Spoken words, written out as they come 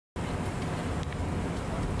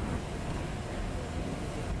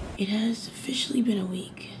It has officially been a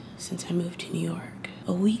week since I moved to New York.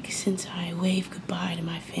 A week since I waved goodbye to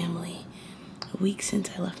my family. A week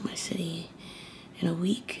since I left my city. And a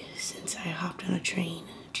week since I hopped on a train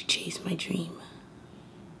to chase my dream.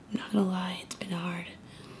 I'm not gonna lie, it's been hard.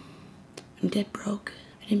 I'm dead broke.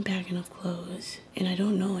 I didn't pack enough clothes. And I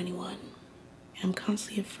don't know anyone. And I'm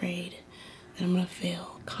constantly afraid that I'm gonna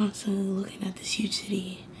fail. Constantly looking at this huge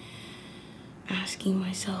city. Asking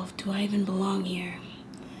myself, do I even belong here?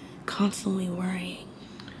 Constantly worrying.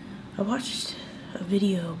 I watched a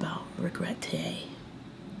video about regret today.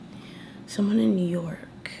 Someone in New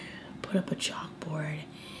York put up a chalkboard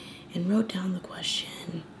and wrote down the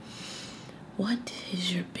question, what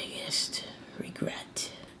is your biggest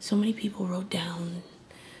regret? So many people wrote down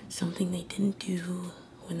something they didn't do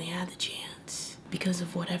when they had the chance because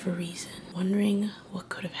of whatever reason, wondering what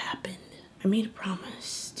could have happened. I made a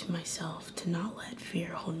promise to myself to not let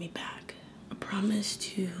fear hold me back. A promise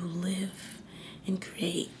to live and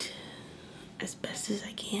create as best as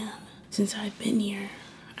I can. Since I've been here,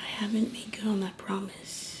 I haven't made good on that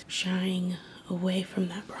promise, shying away from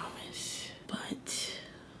that promise. But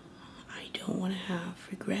I don't want to have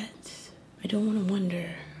regrets. I don't want to wonder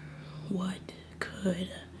what could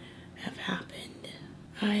have happened.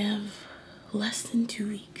 I have less than 2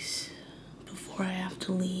 weeks before I have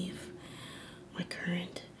to leave my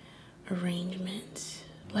current arrangements.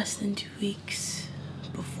 Less than 2 weeks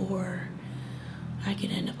before I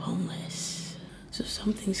could end up homeless. So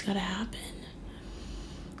something's gotta happen.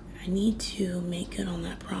 I need to make good on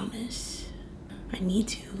that promise. I need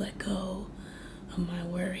to let go of my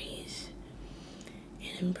worries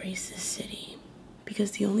and embrace this city,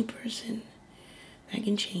 because the only person that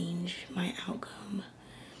can change my outcome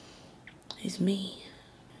is me.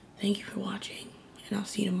 Thank you for watching, and I'll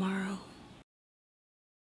see you tomorrow.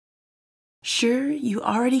 Sure, you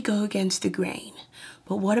already go against the grain,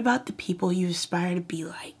 but what about the people you aspire to be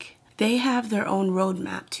like? They have their own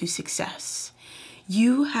roadmap to success.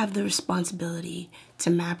 You have the responsibility to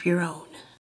map your own.